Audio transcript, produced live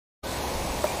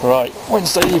Right,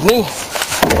 Wednesday evening,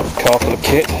 car full of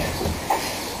kit,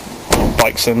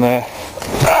 bike's in there.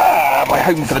 My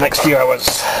home for the next few hours.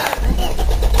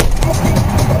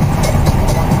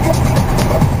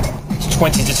 It's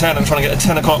 20 to 10, I'm trying to get a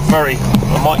 10 o'clock ferry.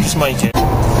 I might just make it.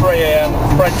 3 AM,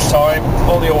 French time,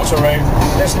 on the autoroute,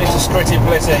 listening to Scritti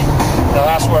Blitti. Now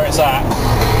that's where it's at.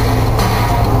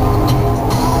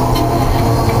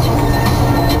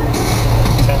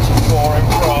 In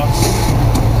France.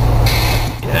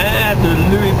 Yeah, the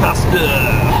Louis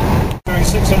Pasteur. Doing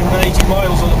 680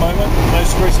 miles at the moment. No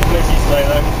Scritti Blitti today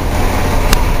though.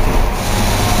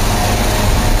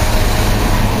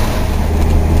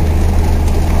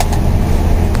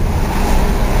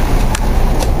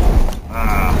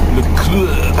 Le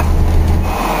club.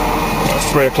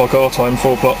 That's 3 o'clock our time,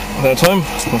 4 o'clock their time.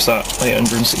 What's that?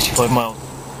 865 miles.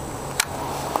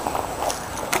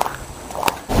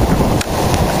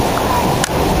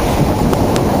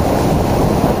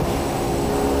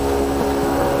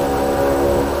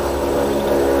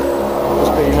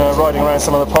 Riding around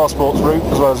some of the passports route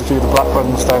as well as a few of the black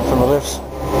runs down from the lifts.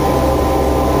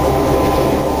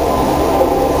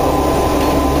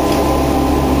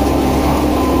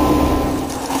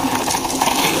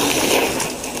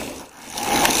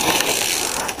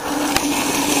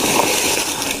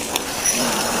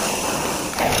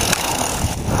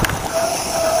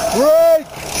 Right!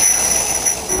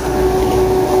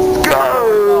 Go!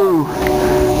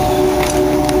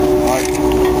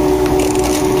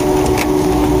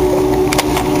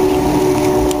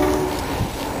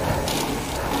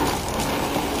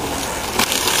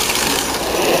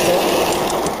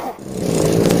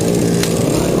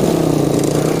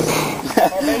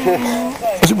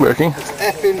 Is it working?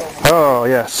 Oh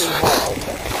yes.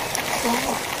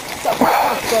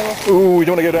 Ooh, we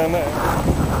don't want to go down there.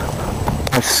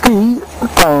 I ski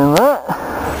down that.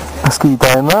 I ski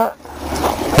down that.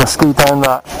 I ski down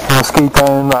that. I ski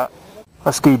down that.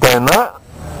 I ski down that.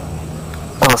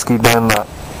 I ski down that.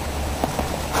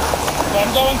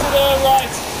 I'm going to the right.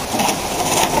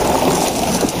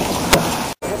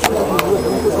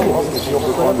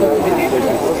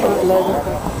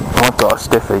 Oh, I've got a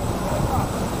stiffy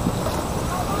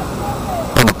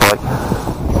on the bike.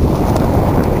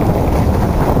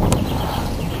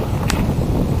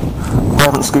 I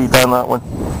haven't skied down that one.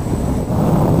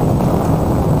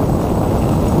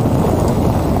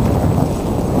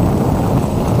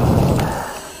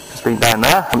 Just been down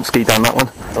there, haven't skied down that one.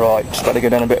 Right, just got to go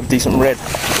down a bit of decent red.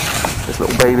 This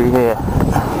little baby here.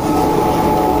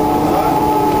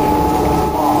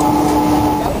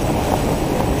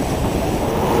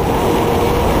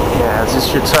 This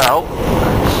is Chatel.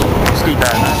 Ski down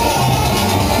there.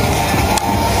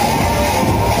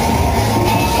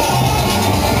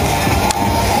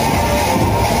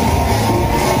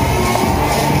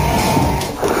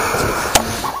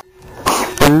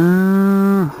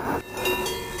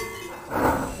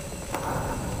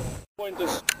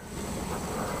 Pointers.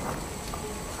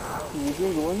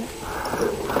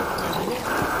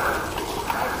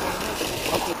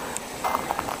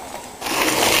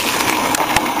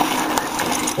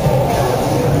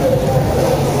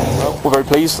 We're very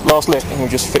pleased. Last lift, and we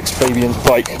just fixed Fabian's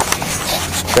bike.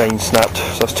 Chain snapped.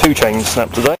 So that's 2 chains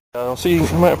snapped today. I'll see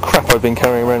the amount of crap I've been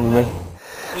carrying around with me.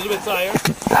 I was a bit tired.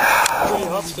 Really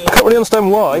hot still. I can't really understand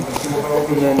why.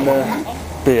 And then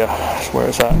beer, that's where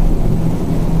it's at.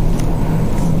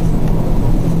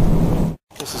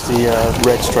 This is the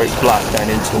red stroke black down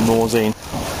into Morzine.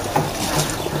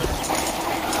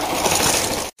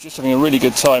 Just having a really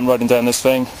good time riding down this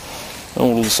thing. And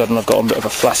all of a sudden I've got a bit of a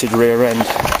flaccid rear end.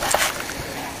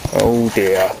 Oh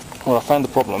dear. Well, I found the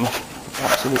problem.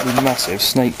 Absolutely massive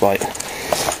snake bite.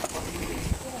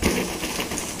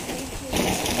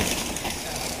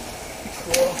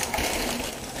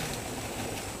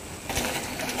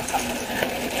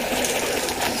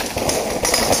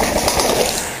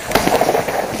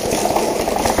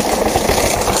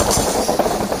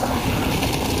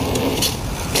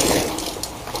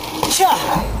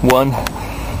 One,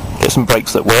 get some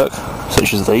brakes that work,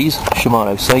 such as these,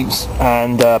 Shimano Saints,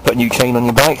 and put a new chain on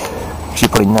your bike, which you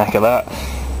probably knacker that,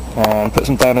 and put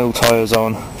some downhill tyres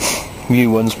on, new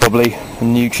ones probably,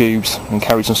 and new tubes, and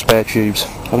carry some spare tubes.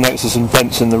 I've noticed there's some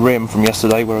vents in the rim from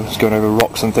yesterday where I was going over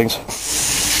rocks and things.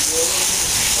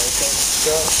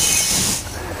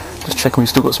 Just checking we've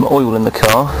still got some oil in the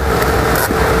car.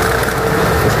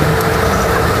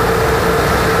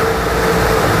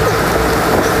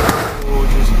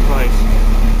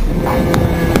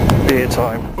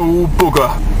 Time. Oh bugger,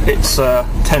 it's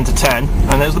 10 to 10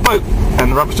 and there's the boat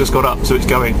and the ramp's just got up, so it's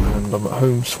going. And I'm at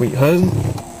home sweet home,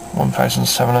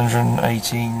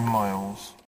 1,718 miles.